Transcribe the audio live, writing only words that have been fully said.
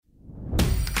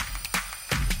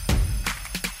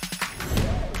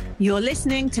You're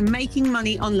listening to Making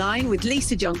Money Online with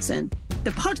Lisa Johnson,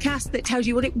 the podcast that tells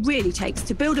you what it really takes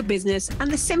to build a business and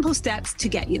the simple steps to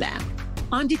get you there.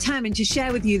 I'm determined to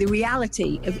share with you the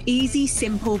reality of easy,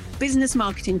 simple business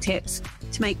marketing tips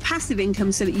to make passive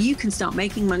income so that you can start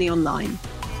making money online.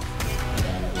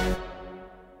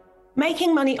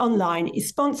 Making Money Online is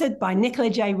sponsored by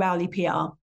Nicola J. Rowley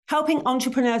PR, helping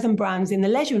entrepreneurs and brands in the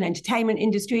leisure and entertainment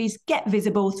industries get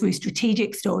visible through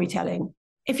strategic storytelling.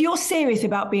 If you're serious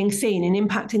about being seen and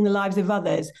impacting the lives of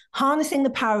others, harnessing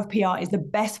the power of PR is the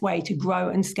best way to grow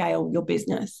and scale your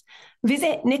business.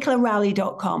 Visit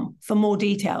nicolaRowley.com for more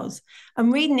details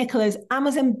and read Nicola's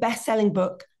Amazon best-selling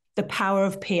book, The Power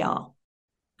of PR.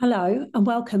 Hello and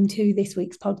welcome to this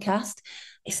week's podcast.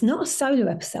 It's not a solo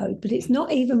episode, but it's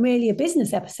not even really a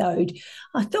business episode.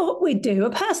 I thought we'd do a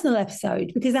personal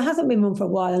episode because there hasn't been one for a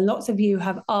while and lots of you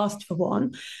have asked for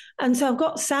one. And so I've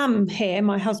got Sam here,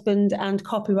 my husband and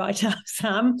copywriter,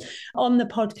 Sam, on the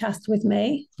podcast with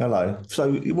me. Hello.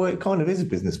 So, well, it kind of is a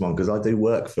business one because I do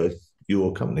work for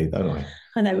your company, don't I?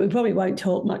 I know we probably won't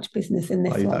talk much business in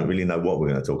this one. You don't really know what we're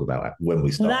going to talk about when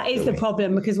we start. Well, that is the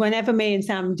problem, because whenever me and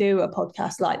Sam do a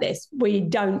podcast like this, we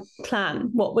don't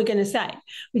plan what we're going to say.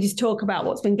 We just talk about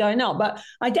what's been going on. But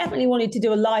I definitely wanted to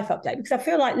do a life update because I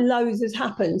feel like loads has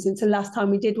happened since the last time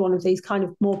we did one of these kind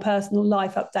of more personal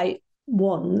life update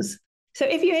ones. So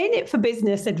if you're in it for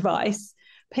business advice,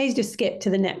 please just skip to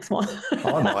the next one.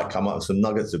 I might come up with some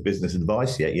nuggets of business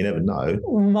advice yet. You never know.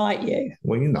 Might you?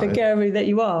 Well, you know. The guru that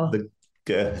you are. The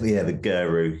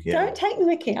guru. Yeah. Don't take the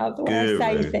mickey out of the way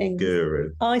I say things.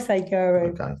 Guru. I say guru.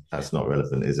 Okay, that's not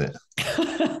relevant, is it?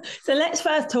 So let's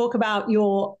first talk about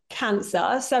your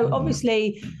cancer. So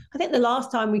obviously, I think the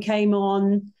last time we came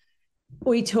on,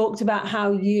 we talked about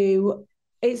how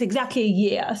it's exactly a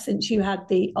year since you had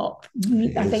the op.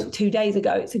 I think 2 days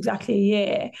ago, it's exactly a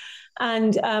year.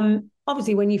 And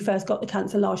obviously, when you first got the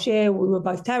cancer last year, we were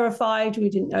both terrified. We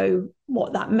didn't know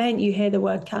what that meant. You hear the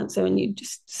word cancer and you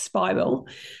just spiral.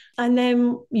 And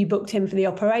then you booked in for the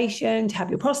operation to have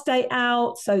your prostate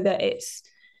out so that it's,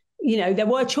 there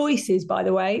were choices, by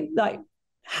the way, like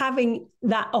having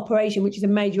that operation, which is a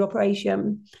major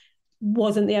operation,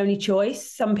 wasn't the only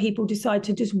choice. Some people decide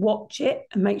to just watch it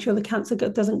and make sure the cancer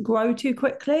doesn't grow too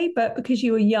quickly. But because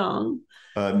you were young.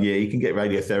 You can get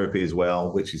radiotherapy as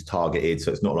well, which is targeted.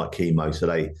 So it's not like chemo. So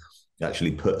they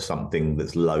actually put something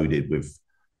that's loaded with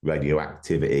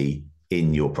radioactivity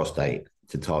in your prostate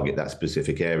to target that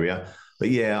specific area. But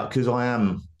yeah, because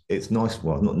it's nice.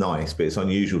 Well, not nice, but it's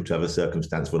unusual to have a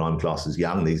circumstance when I'm classed as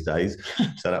young these days.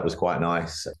 So that was quite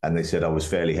nice. And they said I was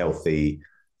fairly healthy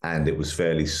and it was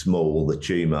fairly small, the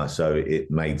tumour, so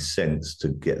it made sense to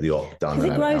get the op done.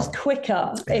 Because it grows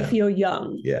quicker if you're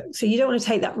young. Yeah. So you don't want to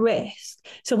take that risk.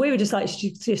 So we were just like,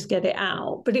 just get it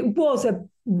out. But it was a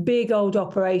big old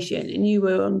operation and you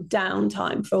were on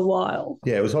downtime for a while.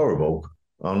 Yeah, it was horrible.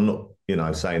 I'm not,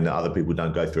 saying that other people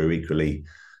don't go through equally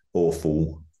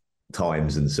awful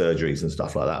times and surgeries and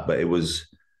stuff like that. But it was,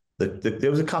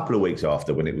 there was a couple of weeks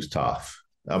after when it was tough.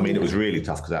 I mean, It was really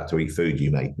tough because I had to eat food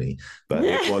you made me, but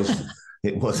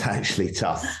it was actually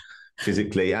tough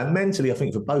physically and mentally. I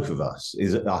think for both of us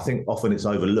I think often it's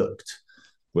overlooked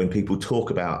when people talk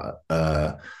about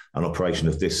an operation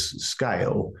of this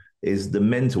scale is the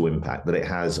mental impact that it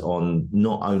has on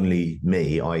not only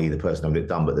me, i.e. the person having it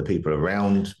done, but the people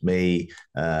around me.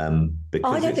 Because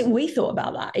I don't think we thought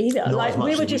about that either. Like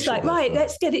we were just like, right,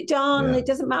 let's get it done. Yeah. It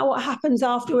doesn't matter what happens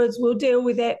afterwards. We'll deal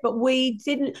with it. But we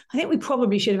didn't. I think we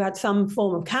probably should have had some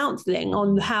form of counselling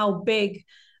on how big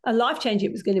a life change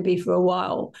it was going to be for a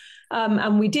while.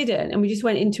 And we didn't. And we just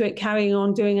went into it carrying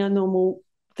on doing our normal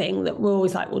thing that we're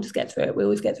always like, we'll just get through it. We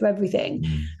always get through everything.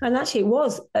 And actually it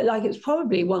was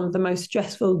probably one of the most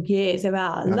stressful years of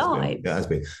our lives. It has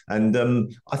been.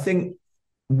 And I think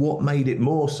what made it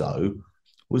more so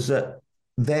was that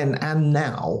then and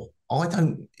now, I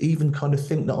don't even kind of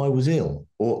think that I was ill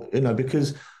or,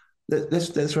 because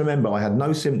let's remember I had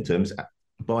no symptoms,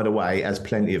 by the way, as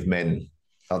plenty of men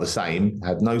are the same,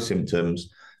 had no symptoms.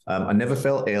 I never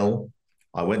felt ill.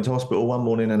 I went to hospital one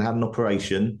morning and had an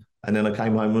operation. And then I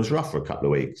came home and was rough for a couple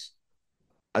of weeks.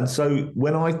 And so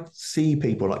when I see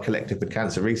people like Collective for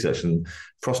Cancer Research and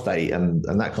prostate and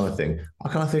that kind of thing, I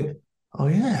kind of think, oh,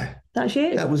 yeah. That's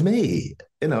you. That was me.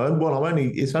 And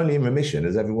it's only in remission,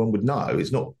 as everyone would know.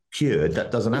 It's not cured.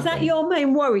 That doesn't happen. Is that your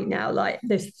main worry now, like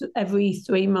this every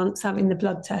 3 months having the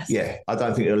blood test? Yeah, I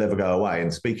don't think it'll ever go away.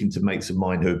 And speaking to mates of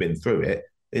mine who have been through it,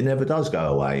 it never does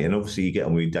go away. And obviously you get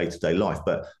on with your day-to-day life,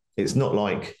 but it's not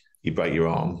like you break your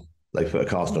arm, they put a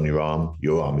cast on your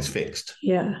arm is fixed.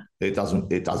 Yeah. It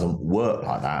doesn't work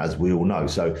like that, as we all know.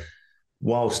 So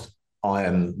whilst I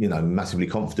am, massively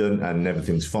confident and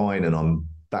everything's fine and I'm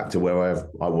back to where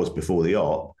I was before the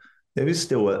op, there is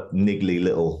still a niggly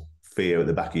little fear at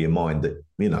the back of your mind that,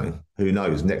 who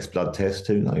knows, next blood test,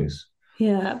 who knows?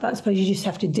 Yeah, but I suppose you just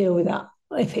have to deal with that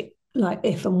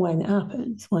if and when it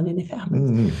happens, when and if it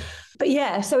happens. Mm. But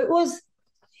yeah, so it was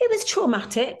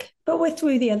traumatic, but we're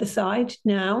through the other side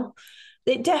now.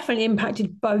 It definitely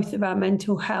impacted both of our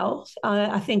mental health.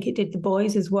 I think it did the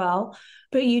boys as well.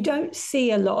 But you don't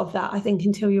see a lot of that, I think,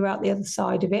 until you're out the other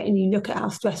side of it and you look at how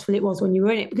stressful it was when you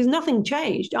were in it, because nothing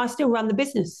changed. I still ran the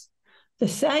business the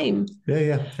same.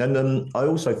 Yeah. And I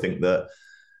also think that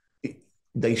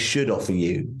they should offer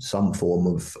you some form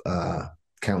of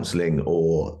counselling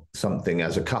or something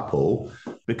as a couple,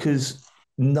 because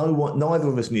neither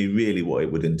of us knew really what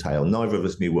it would entail. Neither of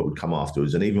us knew what would come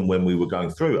afterwards. And even when we were going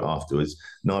through it afterwards,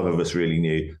 neither of us really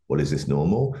knew, well, is this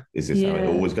normal? Is this how it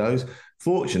always goes?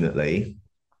 Fortunately,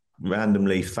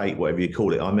 randomly, fate, whatever you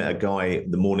call it, I met a guy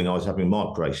the morning I was having my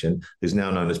operation, who's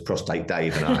now known as Prostate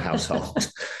Dave in our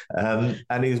household.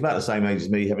 And he was about the same age as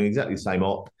me, having exactly the same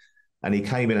op. And he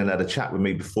came in and had a chat with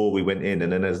me before we went in.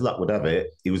 And then, as luck would have it,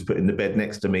 he was put in the bed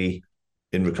next to me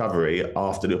in recovery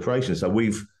after the operation. So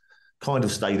we've kind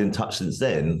of stayed in touch since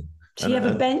then. So you have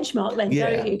a benchmark then,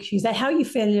 don't you? Because you say, how are you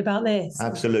feeling about this?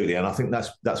 Absolutely. And I think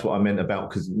that's what I meant about,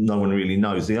 because no one really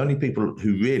knows. The only people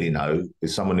who really know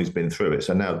is someone who's been through it.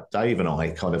 So now Dave and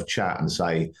I kind of chat and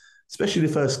say, especially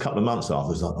the first couple of months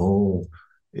after, it's like, oh,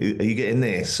 are you getting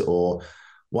this? Or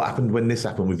what happened when this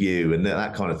happened with you? And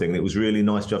that kind of thing. It was really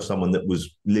nice to have someone that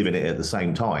was living it at the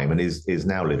same time and is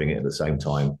now living it at the same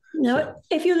time. Now,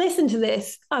 if you listen to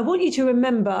this, I want you to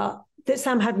remember that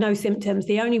Sam had no symptoms.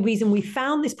 The only reason we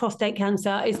found this prostate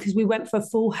cancer is because we went for a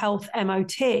full health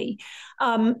MOT.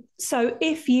 So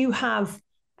if you have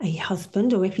a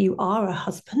husband, or if you are a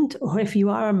husband, or if you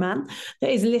are a man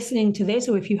that is listening to this,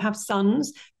 or if you have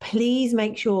sons, please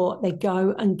make sure they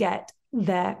go and get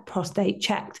their prostate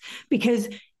checked. Because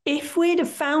if we'd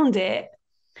have found it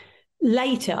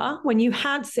later when you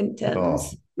had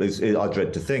symptoms... I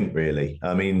dread to think, really.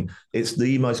 I mean, it's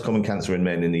the most common cancer in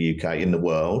men in the UK, in the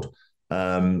world.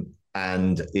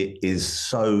 And it is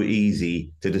so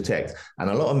easy to detect. And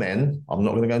a lot of men, I'm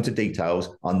not going to go into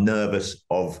details, are nervous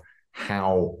of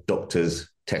how doctors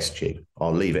test you.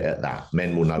 I'll leave it at that.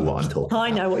 Men will know what I'm talking about. I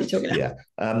know what you're talking about.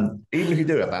 Yeah. Even if you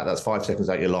do have that, that's 5 seconds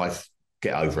out of your life.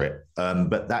 Get over it.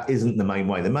 But that isn't the main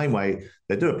way. The main way,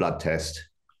 they do a blood test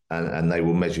and they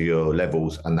will measure your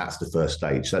levels, and that's the first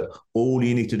stage. So all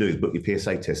you need to do is book your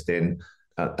PSA test in,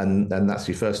 and that's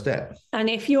your first step. And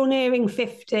if you're nearing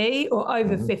 50 or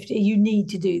over 50, you need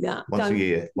to do that. Once a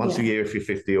year if you're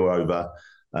 50 or over.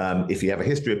 If you have a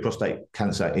history of prostate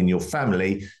cancer in your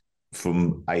family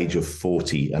from age of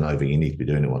 40 and over, you need to be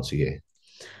doing it once a year.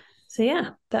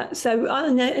 So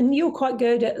and you're quite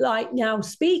good at now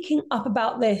speaking up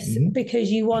about this because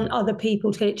you want other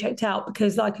people to get it checked out.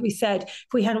 Because like we said, if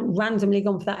we hadn't randomly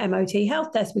gone for that MOT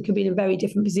health test, we could be in a very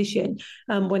different position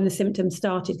when the symptoms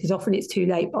started, because often it's too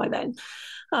late by then.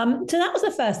 So that was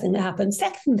the first thing that happened.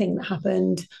 Second thing that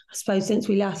happened, I suppose, since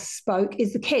we last spoke,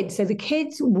 is the kids. So the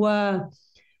kids were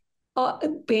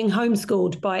being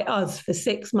homeschooled by us for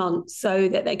 6 months so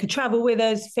that they could travel with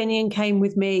us. Finian came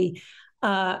with me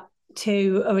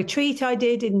to a retreat I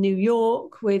did in New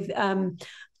York with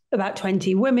about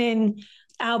 20 women.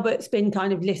 Albert's been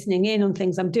kind of listening in on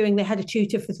things I'm doing. They had a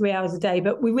tutor for 3 hours a day,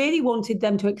 but we really wanted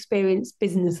them to experience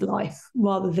business life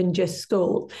rather than just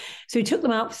school. So we took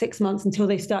them out for 6 months until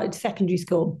they started secondary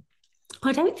school.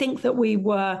 I don't think that we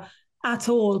were at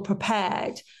all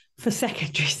prepared for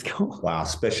secondary school. Wow,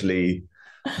 especially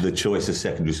the choice of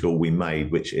secondary school we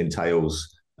made, which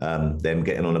entails them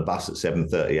getting on a bus at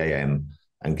 7:30 a.m.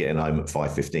 and getting home at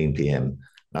 5:15 p.m.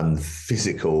 And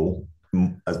physical,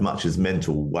 as much as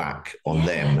mental whack on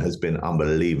them has been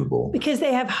unbelievable. Because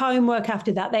they have homework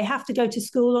after that. They have to go to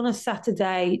school on a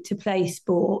Saturday to play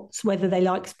sports, whether they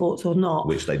like sports or not.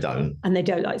 Which they don't. And they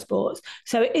don't like sports.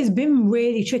 So it's been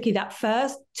really tricky. That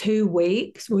first 2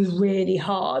 weeks was really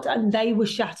hard, and they were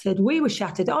shattered. We were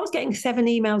shattered. I was getting 7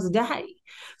 emails a day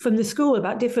from the school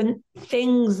about different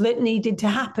things that needed to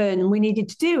happen and we needed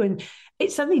to do. And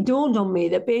it suddenly dawned on me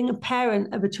that being a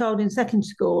parent of a child in secondary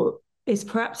school is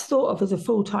perhaps thought of as a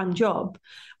full-time job,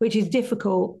 which is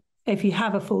difficult if you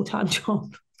have a full-time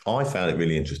job. I found it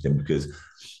really interesting because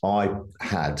I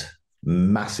had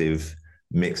massive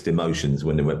mixed emotions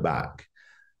when they went back.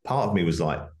 Part of me was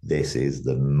like, this is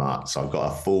the mutts. I've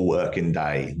got a full working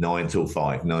day, 9 till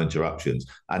 5, no interruptions.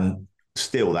 And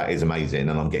still, that is amazing.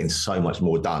 And I'm getting so much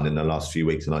more done in the last few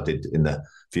weeks than I did in the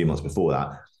few months before that.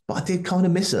 But I did kind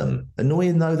of miss them,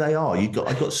 annoying though they are. I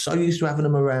got so used to having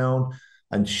them around.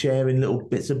 and sharing little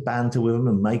bits of banter with them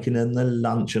and making them the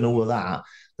lunch and all of that.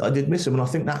 I did miss them. And I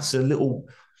think that's a little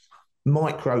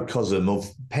microcosm of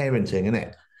parenting, isn't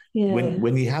it? Yeah.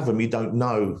 When you have them, you don't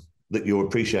know that you're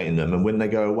appreciating them. And when they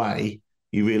go away,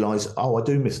 you realise, oh, I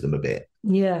do miss them a bit.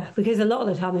 Yeah, because a lot of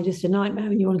the time they're just a nightmare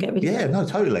and you want to get rid of them. Yeah, no,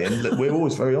 totally. And we're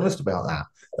always very honest about that.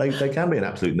 They can be an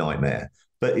absolute nightmare.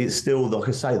 But it's still, like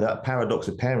I say, that paradox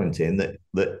of parenting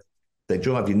that they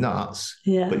drive you nuts,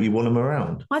 but you want them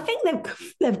around. I think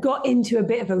they've got into a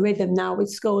bit of a rhythm now with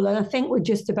school, and I think we're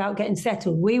just about getting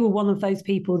settled. We were one of those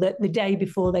people that the day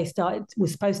before they were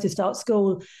supposed to start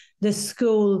school, the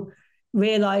school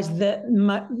realised that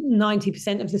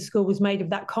 90% of the school was made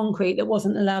of that concrete that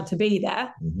wasn't allowed to be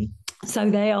there. Mm-hmm. So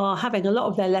they are having a lot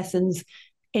of their lessons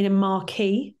in a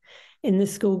marquee in the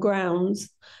school grounds,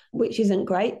 which isn't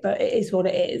great, but it is what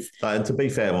it is. And to be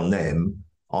fair on them,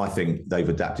 I think they've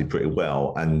adapted pretty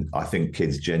well. And I think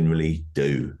kids generally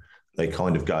do. They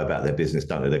kind of go about their business,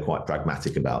 don't they? They're quite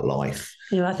pragmatic about life.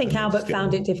 You know, I think Albert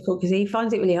found it difficult because he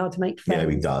finds it really hard to make friends. Yeah,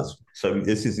 he does. So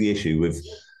this is the issue with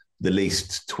the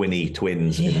least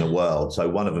twins in the world. So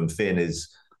one of them, Finn, is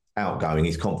outgoing.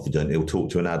 He's confident. He'll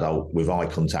talk to an adult with eye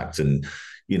contact and,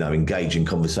 you know, engage in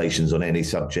conversations on any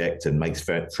subject and makes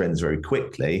friends very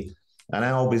quickly. And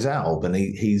Alb is Alb, and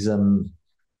he's a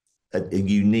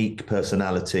unique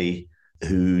personality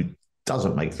who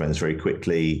doesn't make friends very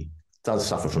quickly, does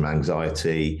suffer from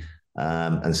anxiety.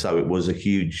 And so it was a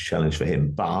huge challenge for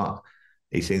him. But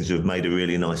he seems to have made a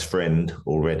really nice friend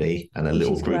already and a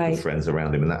little group of friends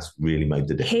around him. And that's really made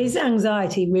the difference. His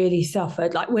anxiety really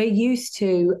suffered. Like, we're used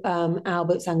to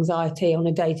Albert's anxiety on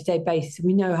a day-to-day basis.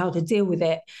 We know how to deal with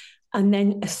it. And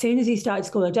then as soon as he started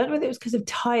school, I don't know whether it was because of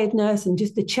tiredness and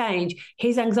just the change,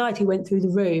 his anxiety went through the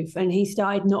roof and he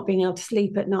started not being able to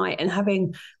sleep at night and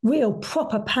having real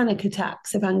proper panic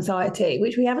attacks of anxiety,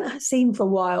 which we haven't seen for a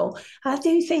while. I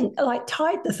do think, like,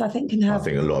 tiredness, I think, can have... I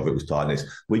think a lot of it was tiredness.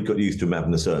 We got used to him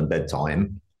having a certain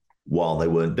bedtime while they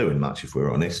weren't doing much, if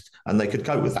we're honest, and they could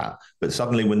cope with that. But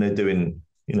suddenly when they're doing,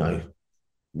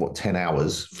 10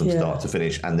 hours from start to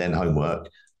finish and then homework,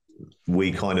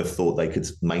 we kind of thought they could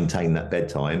maintain that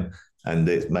bedtime. And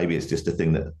maybe it's just a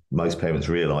thing that most parents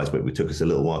realise, but it took us a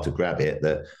little while to grab it,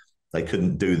 that they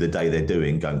couldn't do the day they're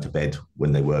doing going to bed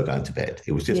when they were going to bed.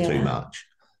 It was just too much.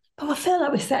 But I feel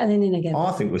like we're settling in again.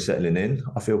 I think we're settling in.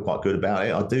 I feel quite good about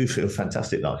it. I do feel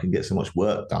fantastic that I can get so much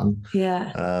work done.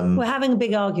 Yeah. We're having a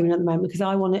big argument at the moment because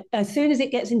I want to, as soon as it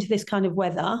gets into this kind of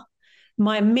weather,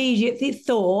 my immediate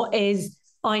thought is,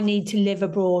 I need to live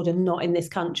abroad and not in this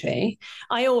country.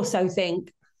 I also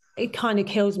think it kind of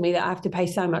kills me that I have to pay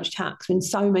so much tax when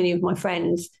so many of my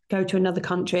friends go to another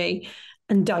country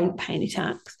and don't pay any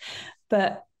tax.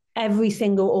 But every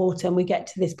single autumn we get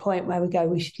to this point where we go,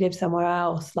 we should live somewhere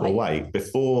else. Well, wait,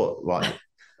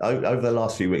 over the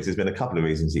last few weeks, there's been a couple of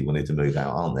reasons he wanted to move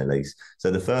out, aren't there, Lise?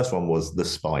 So the first one was the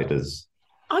spiders.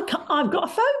 I've got a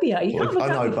phobia. You can't look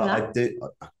at me for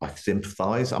that. I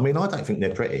sympathise. I mean, I don't think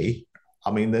they're pretty. I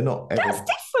mean, they're not... That's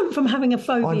different from having a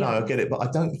phobia. I know, I get it, but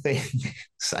I don't think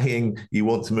saying you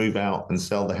want to move out and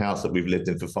sell the house that we've lived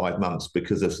in for 5 months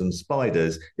because of some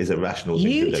spiders is a rational thing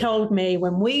to do. You told me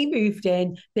when we moved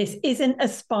in, this isn't a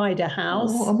spider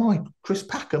house. What am I? Chris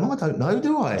Packham? I don't know,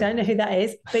 do I? Don't know who that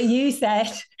is. But you said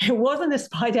it wasn't a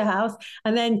spider house.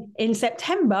 And then in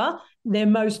September, the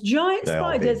most giant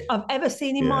spiders I've ever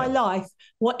seen in my life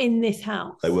were in this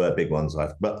house. They were big ones.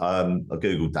 But I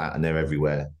Googled that and they're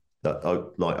everywhere.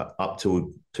 Like up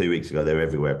till 2 weeks ago, they're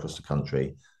everywhere across the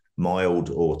country. Mild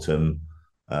autumn,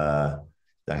 they're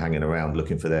hanging around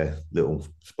looking for their little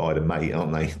spider mate,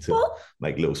 aren't they, to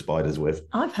make little spiders with.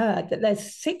 I've heard that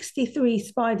there's 63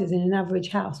 spiders in an average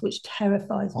house, which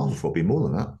terrifies me. I thought it'd be more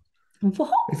than that.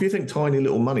 What? If you think tiny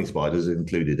little money spiders are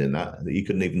included in that you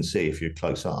couldn't even see if you're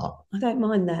close up. I don't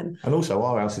mind them. And also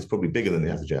our house is probably bigger than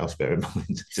the average house, bear in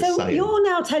mind. So you're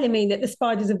now telling me that the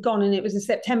spiders have gone and it was a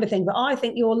September thing, but I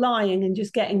think you're lying and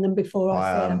just getting them before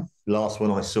I see them. Last one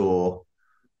I saw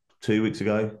 2 weeks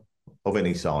ago of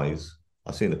any size.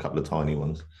 I've seen a couple of tiny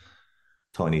ones.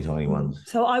 Tiny ones.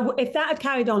 So if that had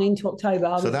carried on into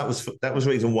October, that was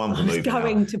reason one for moving out.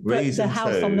 Going to put the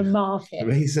house on the market.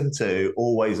 Reason two,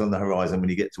 always on the horizon when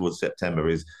you get towards September,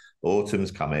 is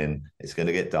autumn's coming. It's going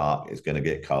to get dark. It's going to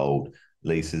get cold.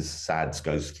 Lisa's SADS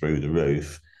goes through the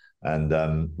roof,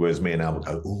 and whereas me and Albert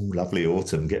go, "Oh, lovely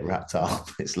autumn, get wrapped up.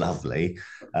 It's lovely."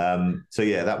 So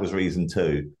yeah, that was reason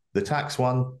two. The tax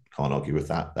one, can't argue with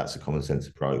that. That's a common sense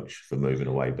approach for moving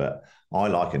away, but I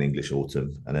like an English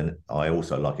autumn, and then I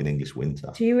also like an English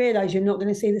winter. Do you realise you're not going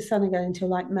to see the sun again until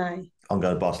like May? I'm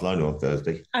going to Barcelona on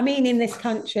Thursday. I mean, in this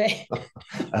country.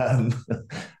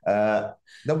 No,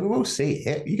 we will see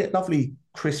it. You get lovely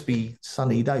crispy,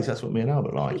 sunny days. That's what me and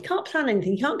Albert like. You can't plan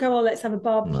anything. You can't go, oh, let's have a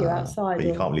barbecue outside. But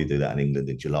you can't really do that in England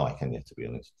in July, can you, to be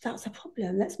honest? That's a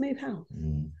problem. Let's move house.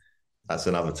 That's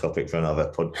another topic for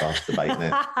another podcast debate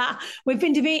now. We've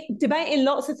been debating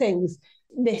lots of things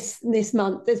this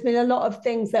month. There's been a lot of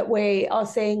things that we are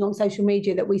seeing on social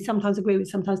media that we sometimes agree with,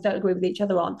 sometimes don't agree with each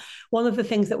other on. One of the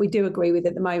things that we do agree with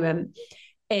at the moment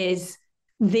is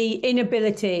the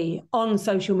inability on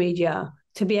social media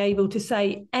to be able to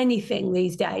say anything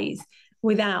these days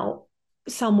without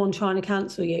someone trying to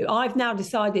cancel you. I've now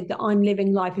decided that I'm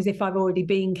living life as if I've already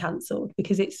been cancelled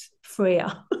because it's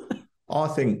freer. I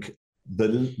think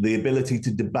the ability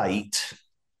to debate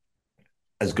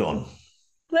has gone.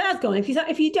 Well, that's gone.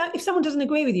 If someone doesn't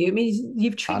agree with you, it means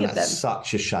you've triggered them. That's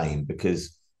such a shame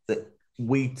because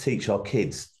we teach our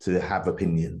kids to have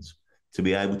opinions, to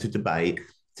be able to debate,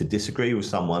 to disagree with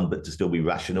someone, but to still be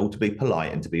rational, to be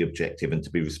polite and to be objective and to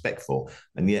be respectful.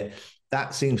 And yet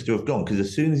that seems to have gone because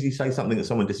as soon as you say something that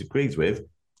someone disagrees with,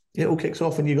 it all kicks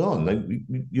off and you're gone.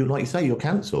 You're like you say, you're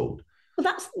cancelled. Well,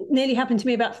 that's nearly happened to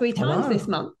me about 3 times this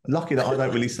month. Lucky that I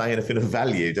don't really say anything of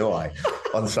value, do I,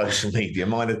 on social media?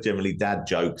 Mine are generally dad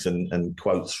jokes and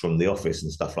quotes from The Office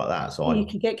and stuff like that. So you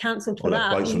could get cancelled for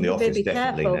that. Quotes from The Office,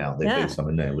 definitely careful. now. There'd be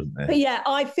something there, wouldn't there? But yeah,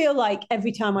 I feel like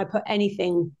every time I put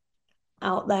anything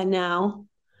out there now,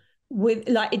 with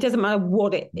like, it doesn't matter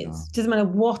what it is, doesn't matter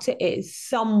what it is,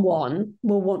 someone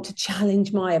will want to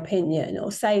challenge my opinion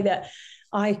or say that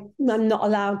I'm not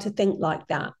allowed to think like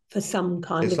that for some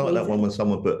kind of reason. It's like that one when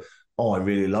someone put, I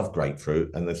really love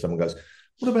grapefruit, and then someone goes,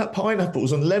 what about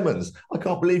pineapples and lemons? I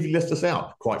can't believe you left us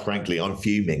out. Quite frankly, I'm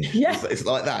fuming. Yeah. It's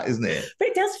like that, isn't it? But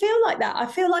it does feel like that. I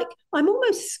feel like I'm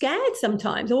almost scared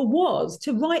sometimes, or was,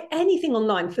 to write anything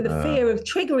online for the fear of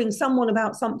triggering someone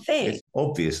about something.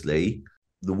 Obviously,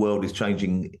 the world is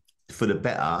changing for the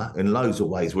better in loads of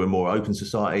ways. We're a more open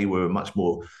society. We're a much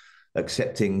more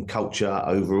accepting culture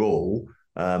overall.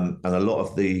 And a lot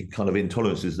of the kind of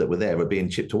intolerances that were there are being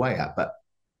chipped away at. But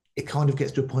it kind of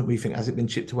gets to a point where you think, has it been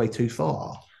chipped away too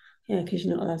far? Yeah, because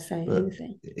you're not allowed to say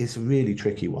anything. It's a really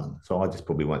tricky one. So I just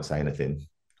probably won't say anything.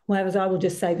 Whereas I will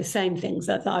just say the same things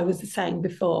that I was saying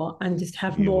before and just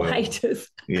have more haters.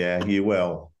 Yeah, you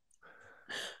will.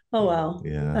 Oh, well,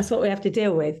 yeah, that's what we have to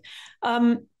deal with.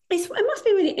 It must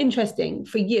be really interesting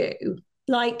for you.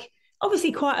 Like,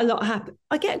 obviously quite a lot happen.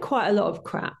 I get quite a lot of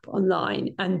crap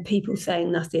online and people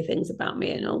saying nasty things about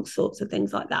me and all sorts of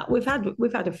things like that. We've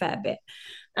had a fair bit.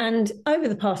 And over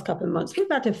the past couple of months, we've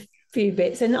had a few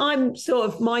bits. And I'm sort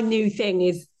of, my new thing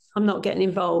is I'm not getting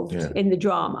involved in the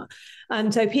drama.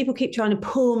 And so people keep trying to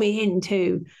pull me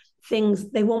into things.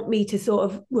 They want me to sort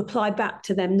of reply back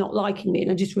to them not liking me,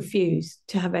 and I just refuse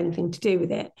to have anything to do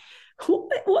with it.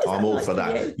 I'm all for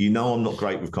that. You know, I'm not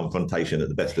great with confrontation at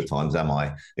the best of times, am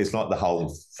I? It's like the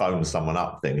whole phone someone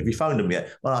up thing. Have you phoned them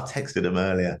yet? Well, I texted them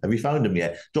earlier. Have you phoned them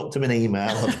yet? Dropped them an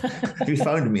email. Have you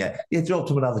phoned them yet? Yeah, dropped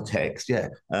them another text. Yeah.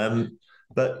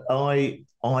 But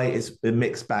it's a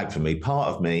mixed bag for me. Part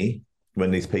of me,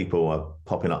 when these people are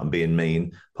popping up and being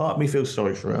mean, part of me feels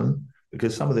sorry for them,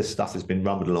 because some of this stuff has been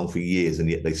rumbled along for years and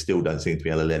yet they still don't seem to be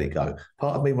able to let it go.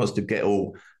 Part of me wants to get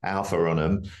all alpha on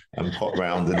them and pop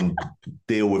round and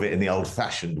deal with it in the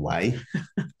old-fashioned way.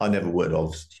 I never would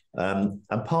have.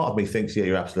 And part of me thinks, yeah,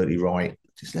 you're absolutely right.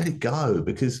 Just let it go,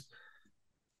 because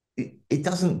it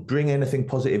doesn't bring anything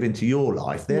positive into your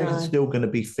life. They're still going to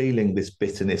be feeling this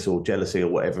bitterness or jealousy or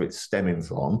whatever it's stemming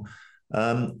from.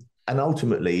 And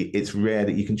ultimately, it's rare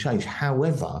that you can change.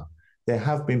 However, there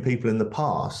have been people in the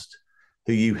past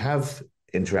who you have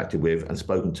interacted with and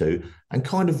spoken to and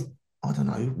kind of, I don't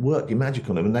know, worked your magic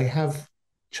on them, and they have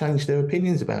changed their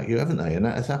opinions about you, haven't they? And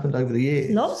that has happened over the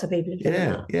years. Lots of people have done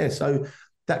that. Yeah. So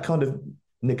that kind of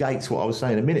negates what I was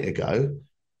saying a minute ago.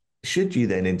 Should you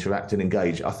then interact and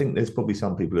engage? I think there's probably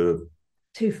some people who are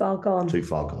too far gone.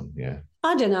 Yeah.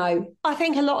 I don't know. I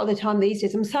think a lot of the time these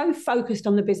days I'm so focused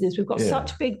on the business. We've got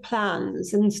such big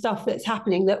plans and stuff that's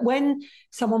happening that when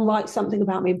someone writes something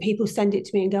about me and people send it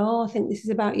to me and go, oh, I think this is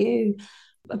about you,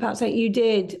 about something you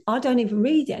did, I don't even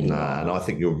read it anymore. No, and I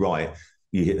think you're right.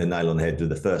 You hit the nail on the head with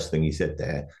the first thing you said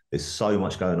there. There's so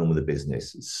much going on with the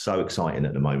business. It's so exciting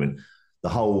at the moment. The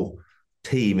whole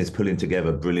team is pulling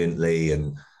together brilliantly,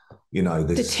 and you know,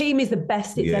 the team is the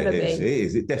best it's ever been. It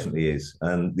is. It definitely is.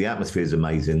 And the atmosphere is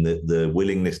amazing. The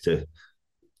willingness to,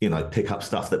 you know, pick up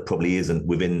stuff that probably isn't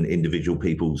within individual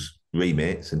people's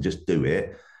remits and just do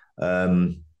it.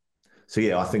 So,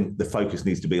 yeah, I think the focus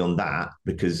needs to be on that,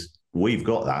 because we've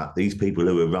got that. These people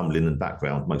who are rumbling in the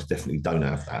background most definitely don't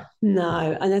have that.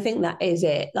 No, and I think that is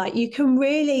it. Like, you can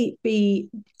really be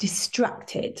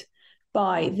distracted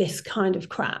by this kind of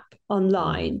crap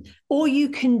online, or you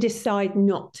can decide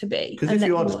not to be. Because if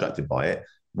you are distracted by it,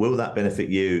 will that benefit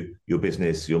you, your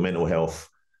business, your mental health,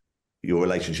 your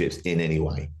relationships in any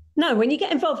way? No, when you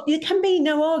get involved, there can be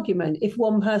no argument if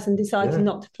one person decides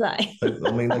not to play.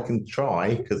 I mean, they can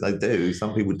try, because they do.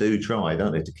 Some people do try,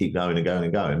 don't they, to keep going and going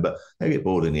and going, but they get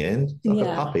bored in the end. It's like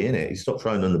a puppy, innit? You stop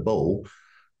throwing them the ball,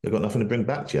 they've got nothing to bring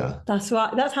back to you. That's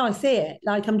right. That's how I see it.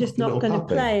 Like, I'm just not going to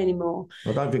play anymore.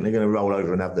 I don't think they're going to roll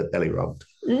over and have their belly rubbed.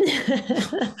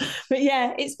 But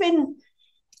yeah, it's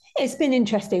been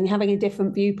interesting having a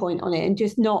different viewpoint on it, and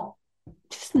just not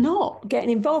getting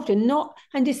involved,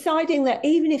 and deciding that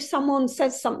even if someone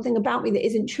says something about me that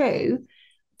isn't true,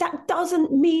 that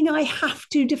doesn't mean I have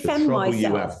to defend myself. The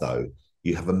trouble you have, though,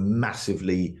 you have a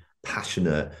massively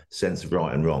passionate sense of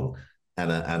right and wrong,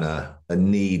 and a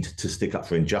need to stick up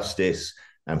for injustice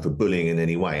and for bullying in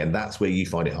any way. And that's where you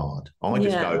find it hard. I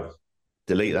just go,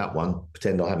 delete that one,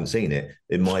 pretend I haven't seen it.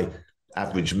 In my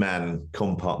average man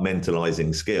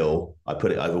compartmentalizing skill, I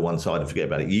put it over one side and forget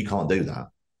about it. You can't do that.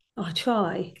 I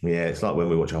try. Yeah, it's like when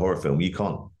we watch a horror film, you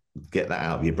can't get that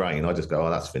out of your brain. I just go, oh,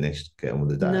 that's finished. Get on with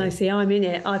the day. No, see, I'm in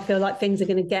it. I feel like things are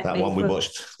going to get that me. That one we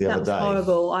watched the other day.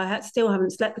 Horrible. I still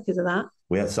haven't slept because of that.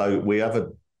 We have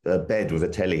a bed with a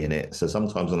telly in it. So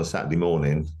sometimes on a Saturday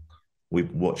morning, we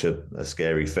watch a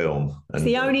scary film. It's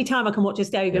the only time I can watch a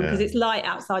scary film, because it's light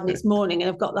outside and it's morning,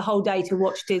 and I've got the whole day to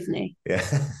watch Disney. Yeah.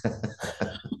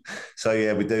 So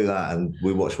yeah, we do that, and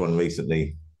we watched one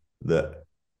recently that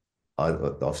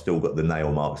I've still got the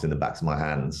nail marks in the backs of my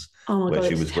hands. Oh my God,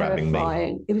 she was grabbing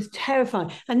me. It was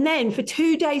terrifying. And then for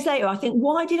 2 days later, I think,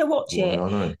 why did I watch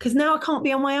it? Because now I can't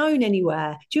be on my own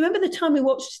anywhere. Do you remember the time we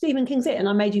watched Stephen King's It, and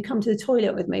I made you come to the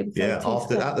toilet with me? Yeah,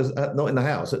 after that, not in the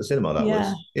house, at the cinema.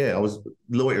 I was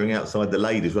loitering outside the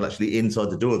ladies, well, actually inside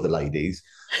the door of the ladies,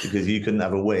 because you couldn't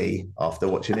have a wee after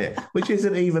watching it, which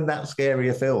isn't even that scary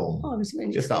a film. Oh, it was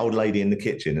really just that old lady in the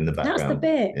kitchen in the background. That's the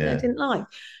bit I didn't like.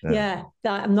 Yeah,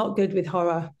 I'm not good with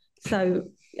horror, so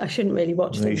I shouldn't really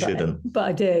watch them. You shouldn't. But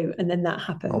I do, and then that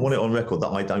happens. I want it on record that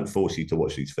I don't force you to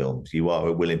watch these films. You are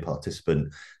a willing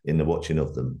participant in the watching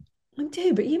of them. I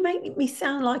do, but you make me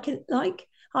sound like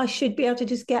I should be able to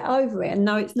just get over it and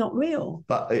know it's not real.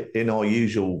 But in our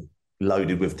usual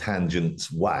loaded with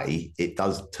tangents way, it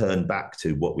does turn back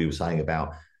to what we were saying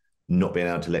about not being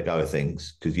able to let go of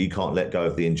things, because you can't let go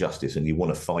of the injustice and you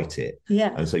want to fight it.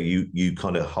 Yeah. And so you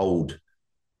kind of hold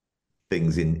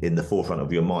things in the forefront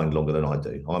of your mind longer than I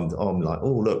do. I'm like,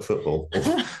 oh, look, football.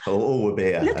 We're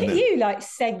beer. Look at you, like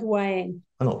segueing.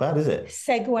 Oh, not bad, is it?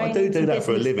 Segueing. I do that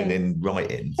for a living in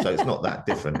writing, so it's not that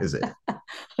different, is it?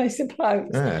 I suppose.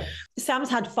 Yeah. Sam's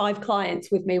had 5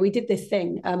 clients with me. We did this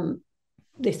thing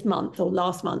this month or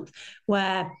last month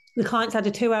where the clients had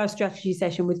a 2-hour strategy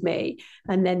session with me,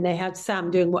 and then they had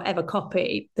Sam doing whatever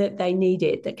copy that they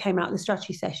needed that came out of the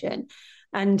strategy session.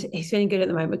 And he's feeling good at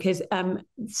the moment because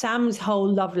Sam's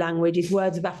whole love language is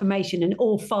words of affirmation, and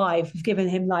all 5 have given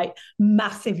him like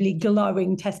massively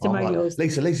glowing testimonials.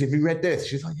 Like, Lisa, have you read this?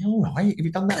 She's like, all right, have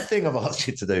you done that thing I've asked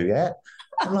you to do yet?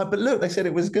 I'm like, but look, they said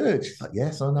it was good. She's like,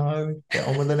 yes, I know. Get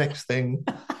on with the next thing.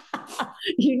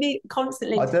 You need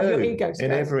constantly to have your ego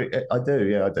straight. I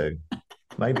do.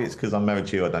 Maybe it's because I'm married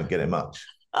to you, I don't get it much.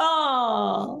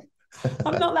 Oh,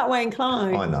 I'm not that way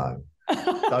inclined. I know.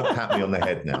 Don't pat me on the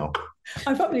head now.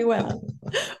 I probably will.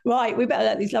 Right, we better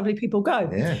let these lovely people go.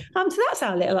 Yeah. So that's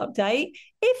our little update.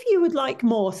 If you would like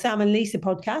more Sam and Lisa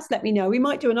podcasts, let me know. We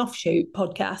might do an offshoot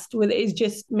podcast where it is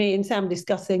just me and Sam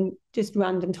discussing just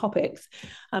random topics,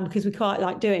 because we quite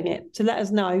like doing it. So let us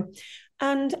know.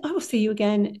 And I will see you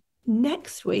again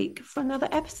next week for another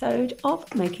episode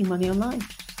of Making Money Online.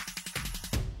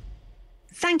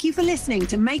 Thank you for listening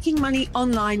to Making Money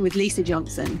Online with Lisa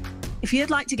Johnson. If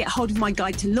you'd like to get hold of my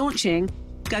guide to launching,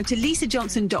 go to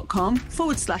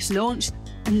lisajohnson.com/launch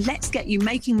and let's get you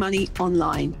making money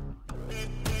online.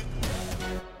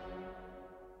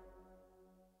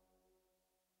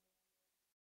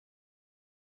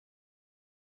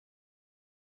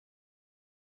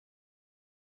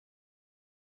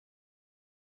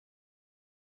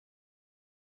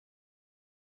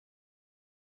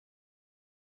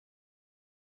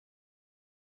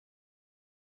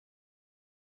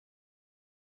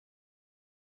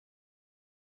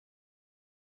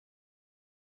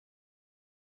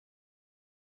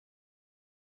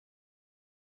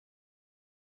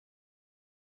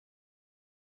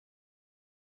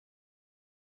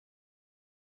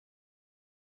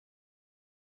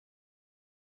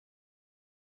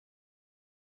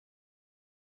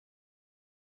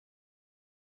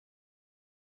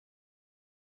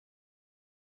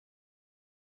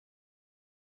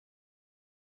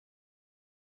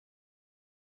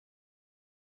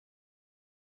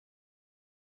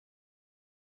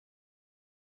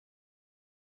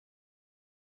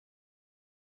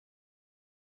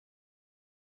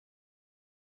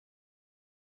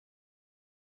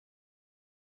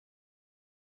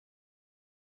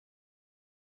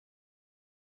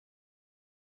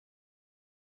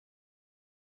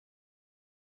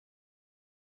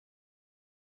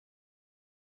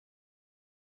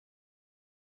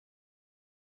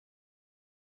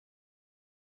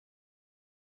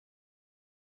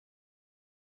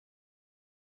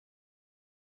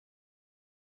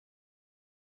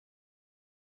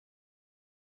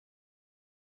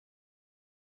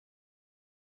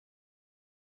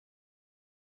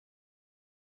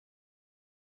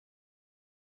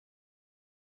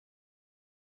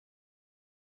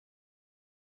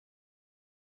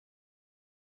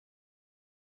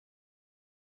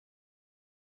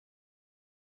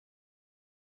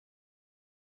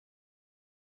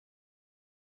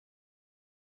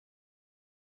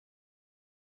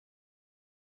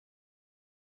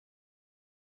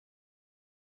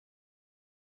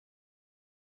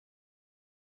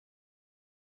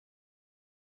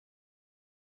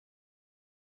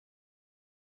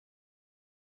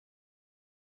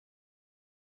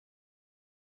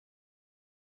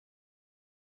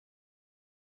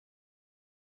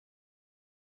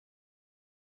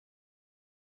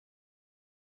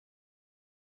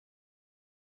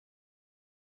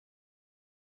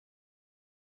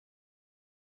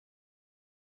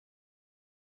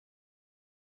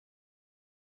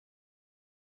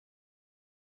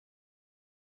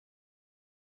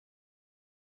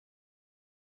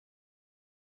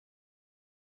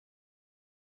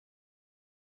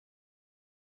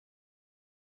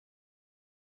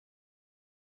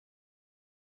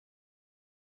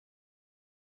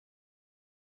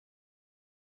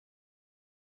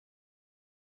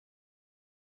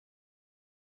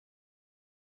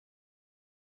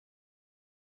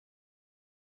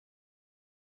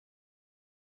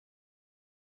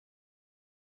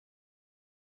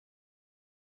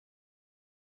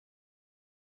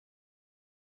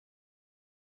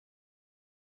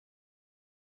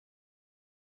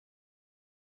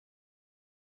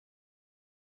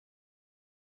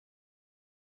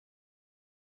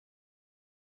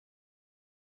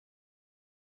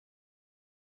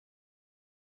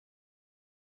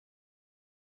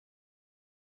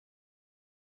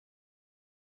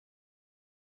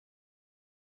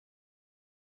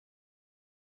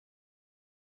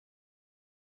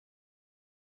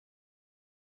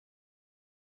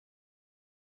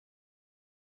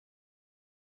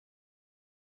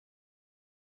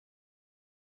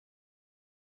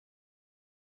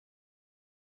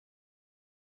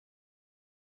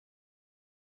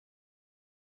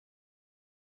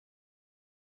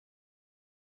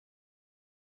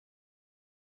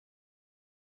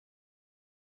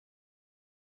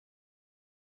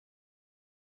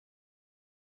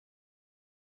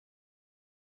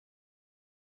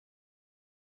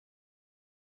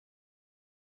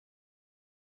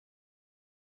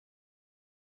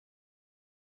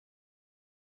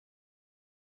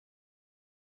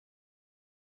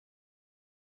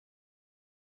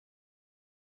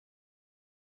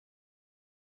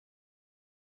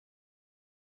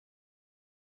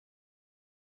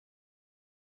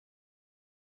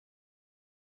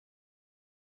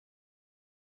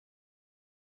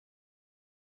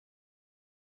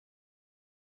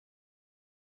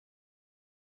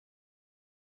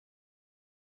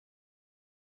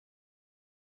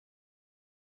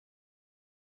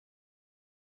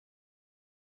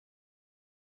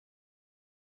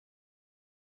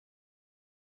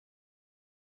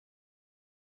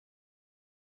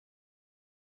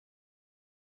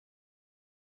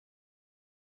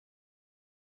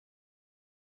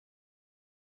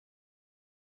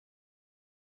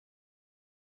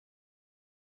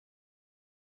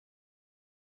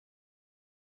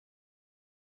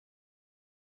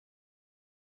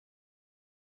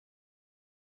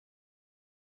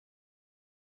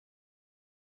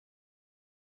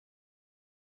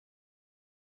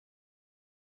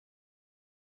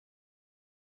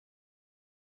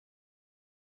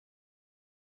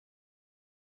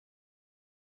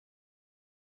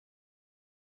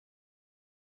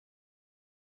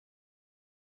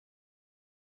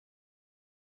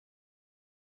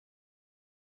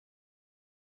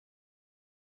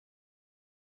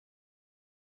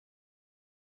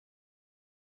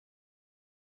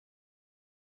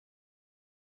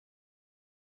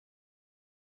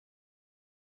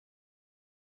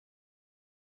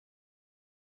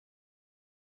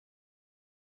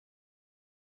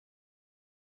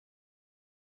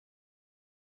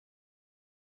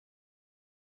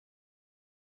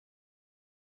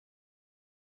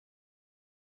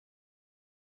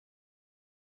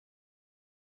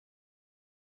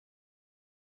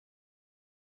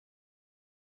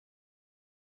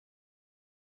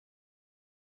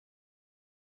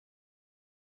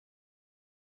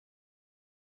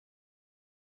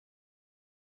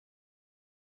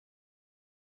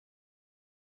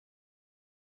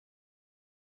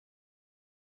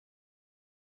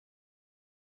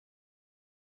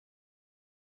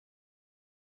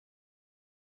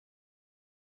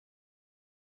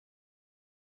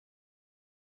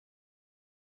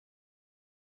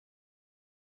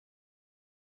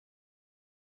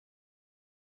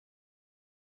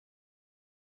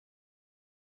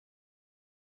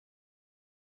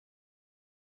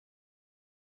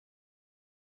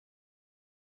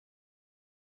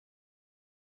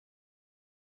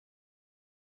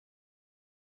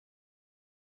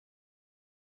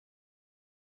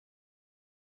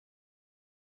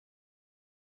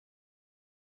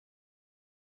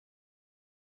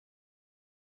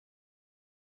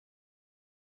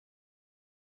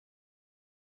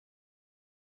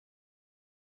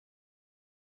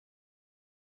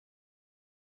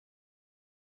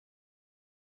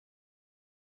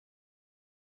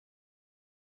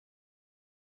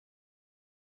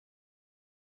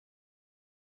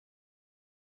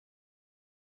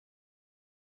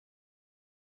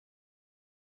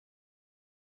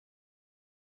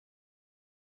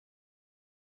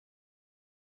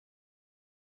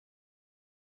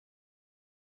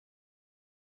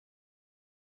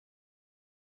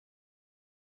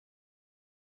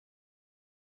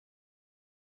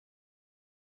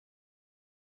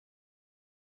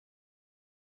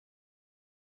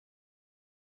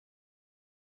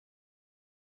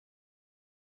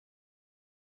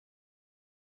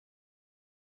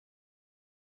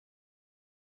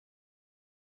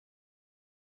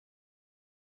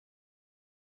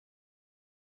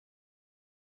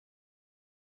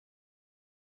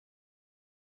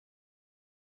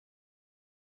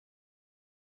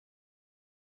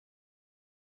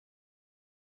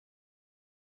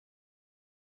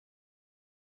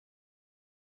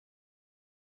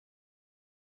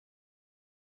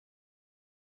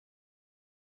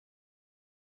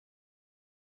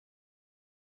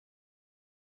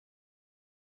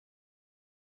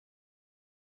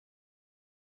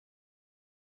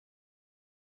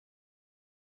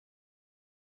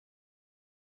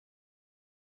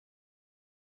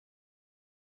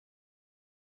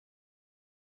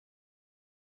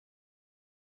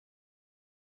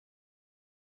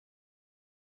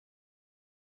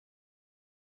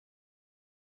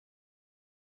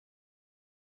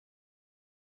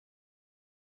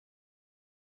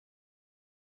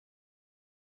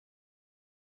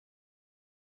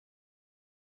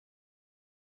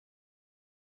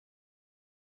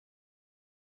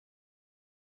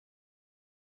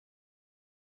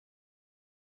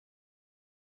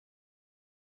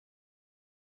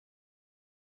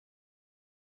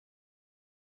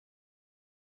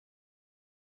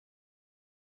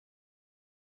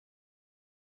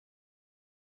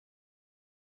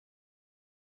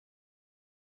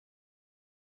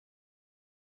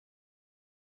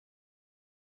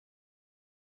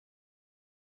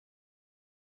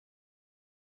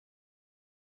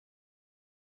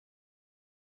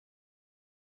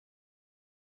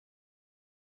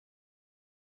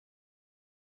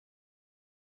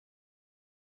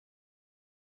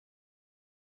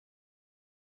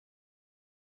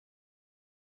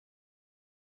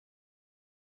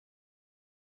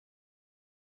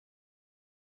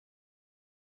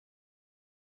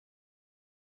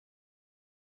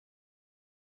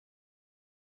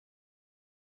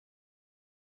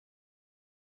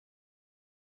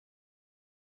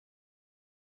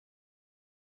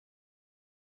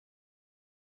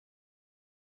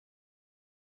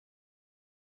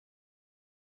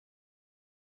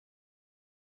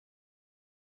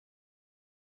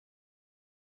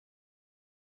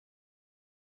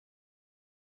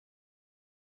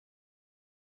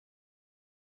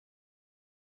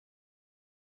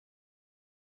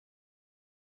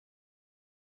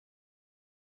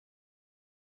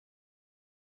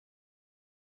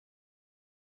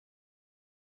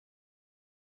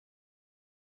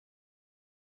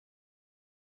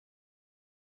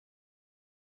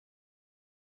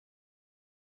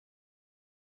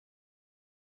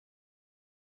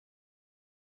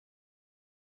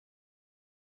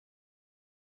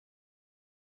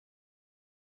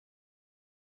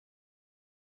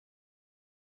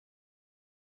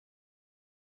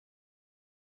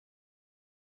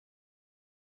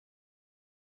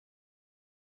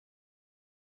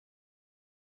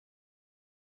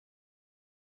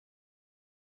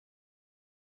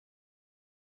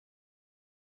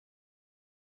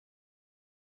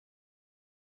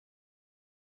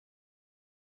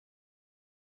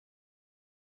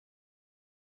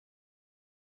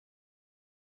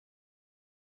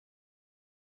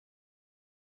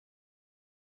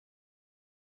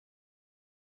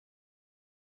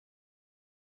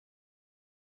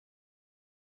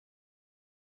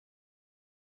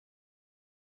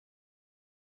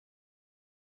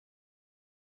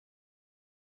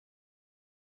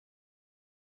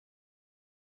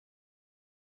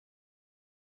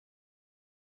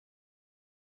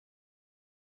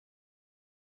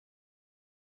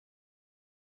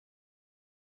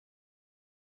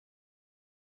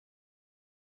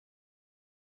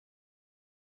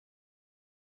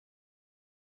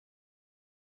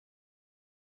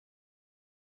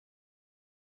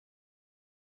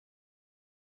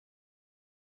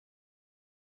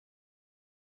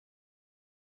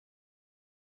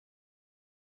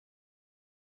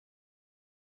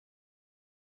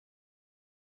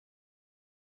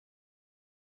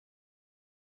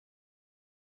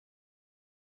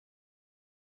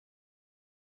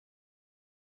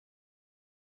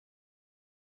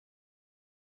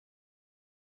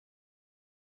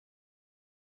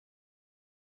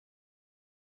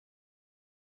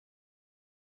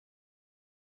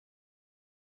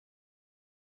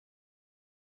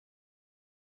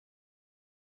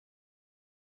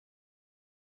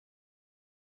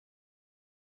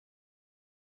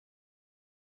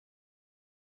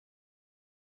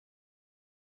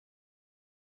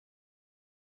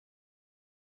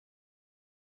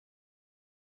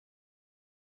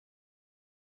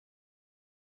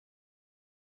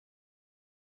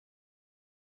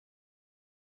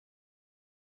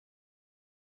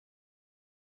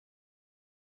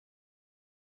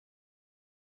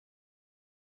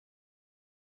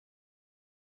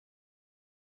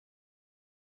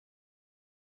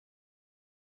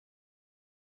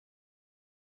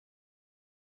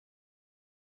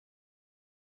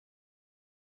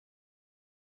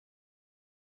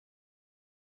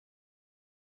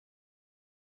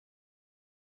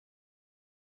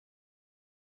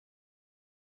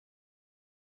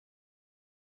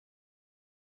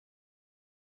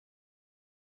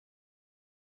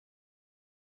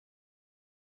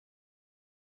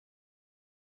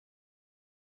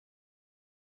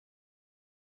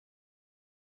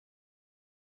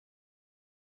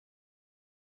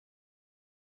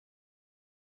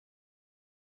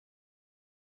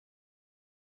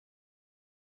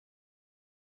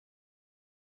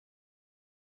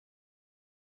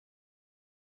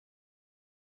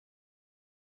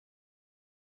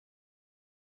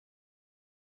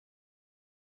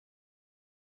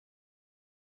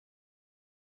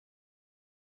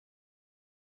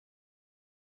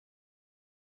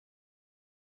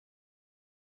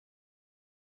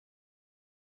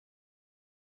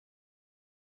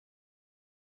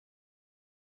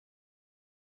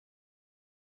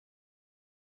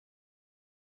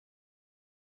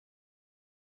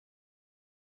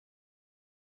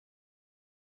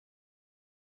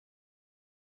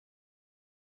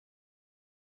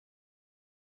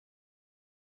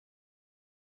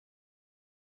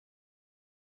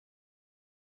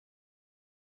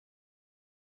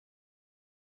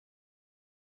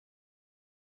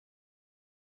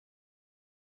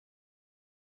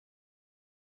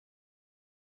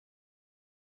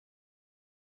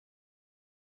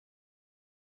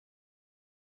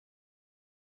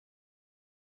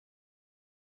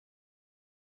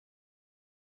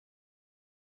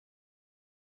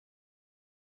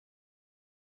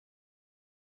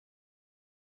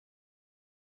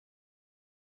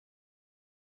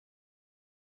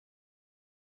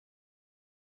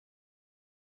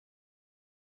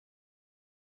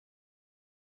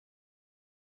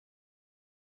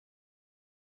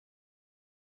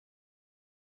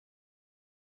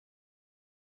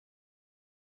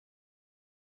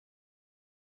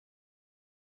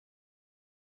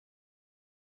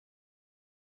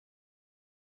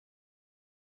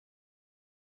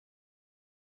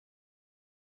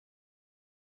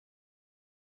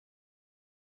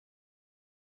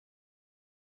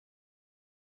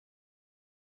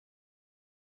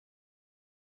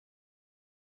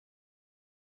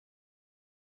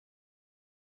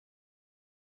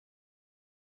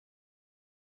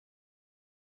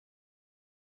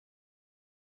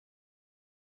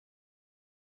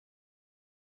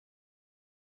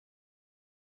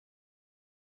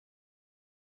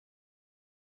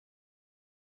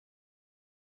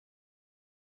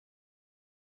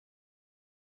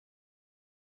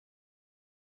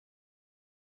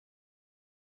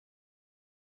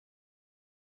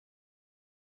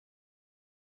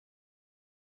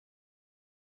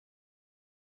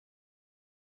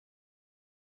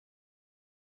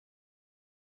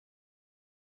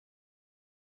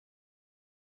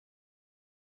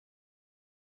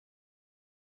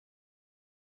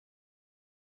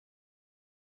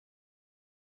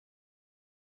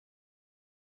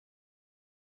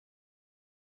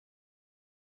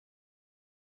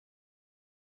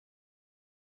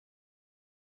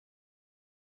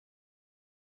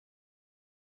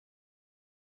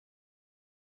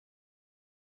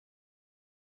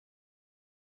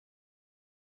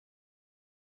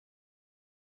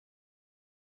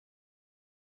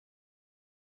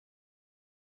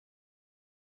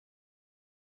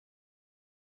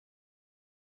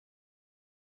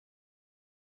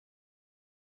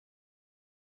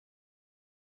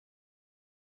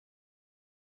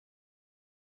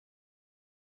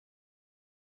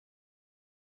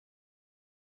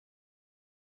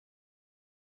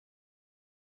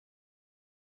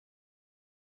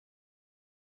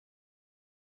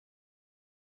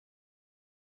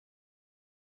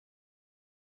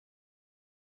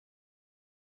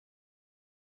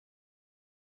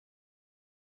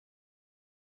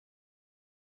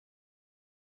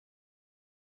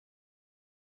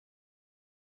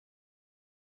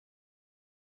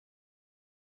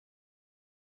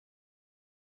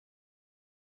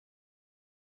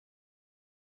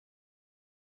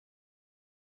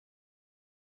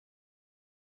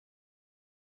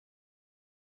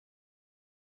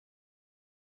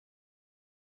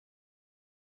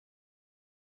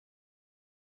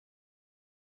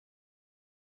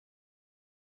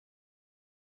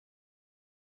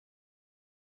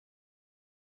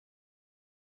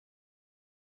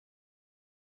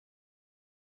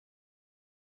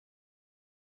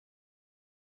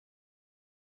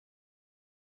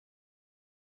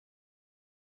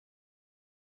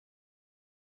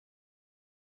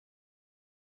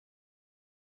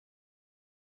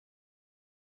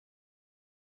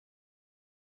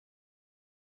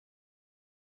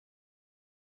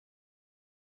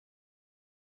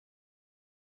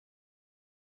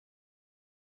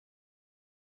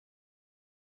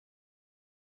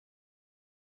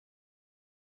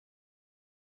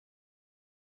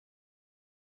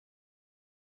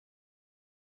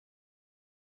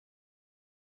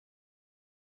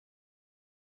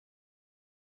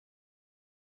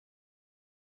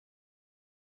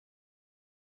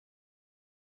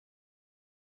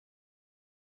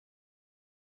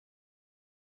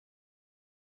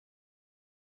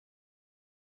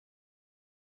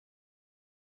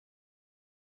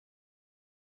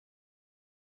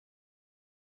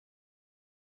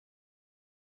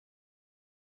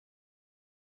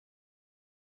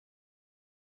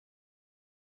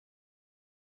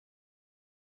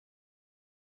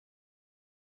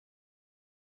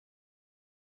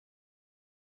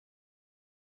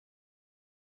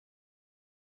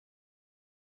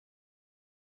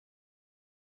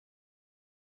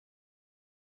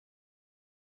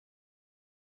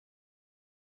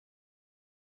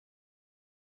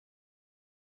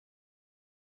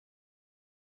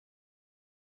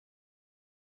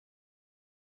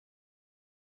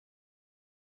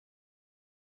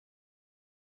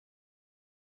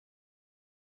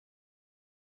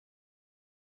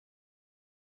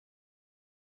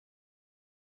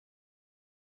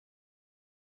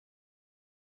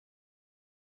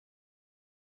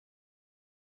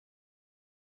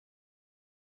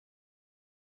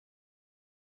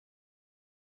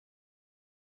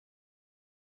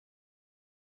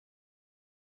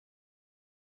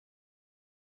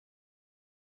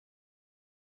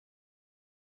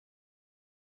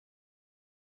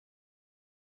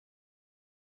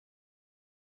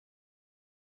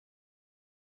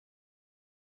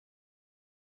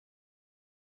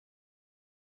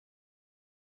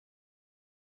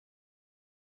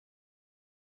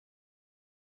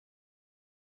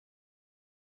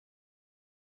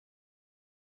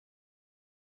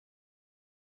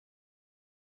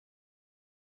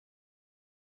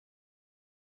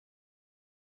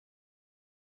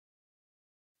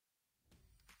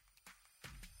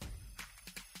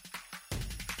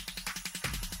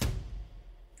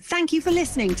 Thank you for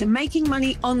listening to Making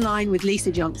Money Online with Lisa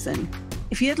Johnson.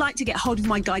 If you'd like to get hold of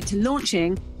my guide to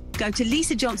launching, go to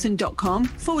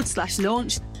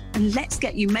lisajohnson.com/launch and let's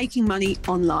get you making money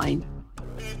online.